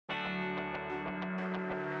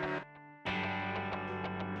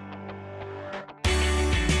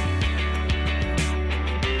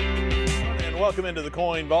welcome into the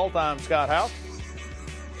Coin Vault. I'm Scott House.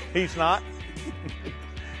 He's not.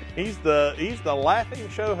 He's the laughing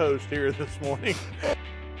show host here this morning.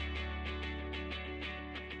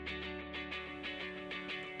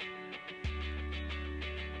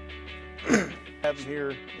 Have him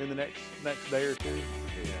here in the next day or two.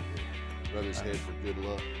 Yeah. Rub his head for good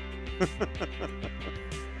luck.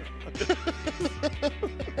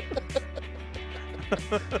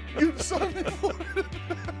 You son of a...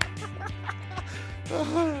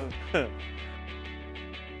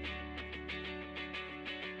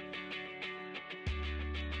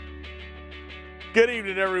 Good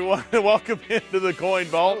evening, everyone. Welcome into the Coin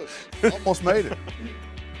Vault. Almost made it.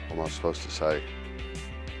 What am I supposed to say?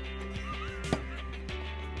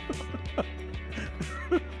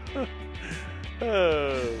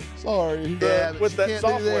 Sorry. Yeah, with that can't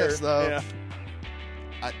software. do this, though. Yeah.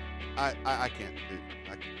 I can't do.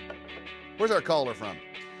 Where's our caller from?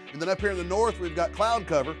 And then up here in the north, we've got cloud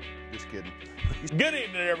cover. Just kidding. Good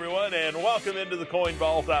evening, everyone, and welcome into the Coin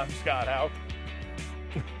Vault. I'm Scott House.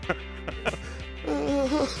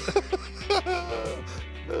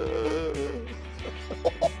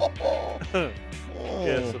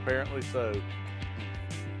 Yes, apparently so.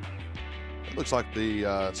 It looks like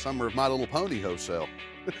the Summer of My Little Pony wholesale.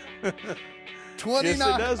 29. Yes,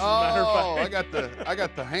 it does, as a matter of fact. I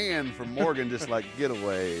got the hand from Morgan, just like get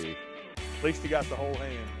away. At least you got the whole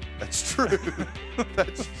hand. That's true.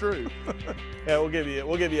 That's true. Yeah, we'll give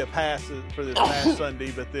you a pass for this past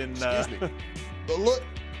Sunday, but then Excuse me. But look,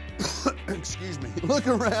 excuse me. Look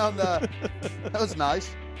around. That was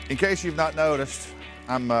nice. In case you've not noticed,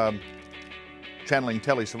 I'm channeling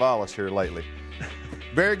Telly Savalas here lately.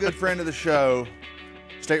 Very good friend of the show,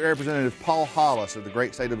 State Representative Paul Hollis of the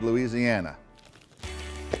great state of Louisiana.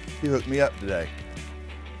 He hooked me up today.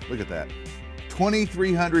 Look at that.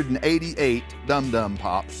 2,388 Dum Dum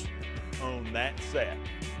Pops. on that set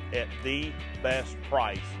at the best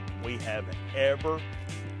price we have ever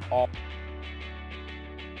offered.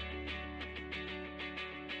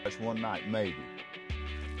 That's one night, maybe.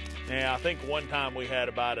 Yeah, I think one time we had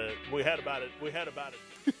about a We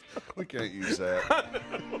can't use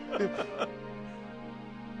that.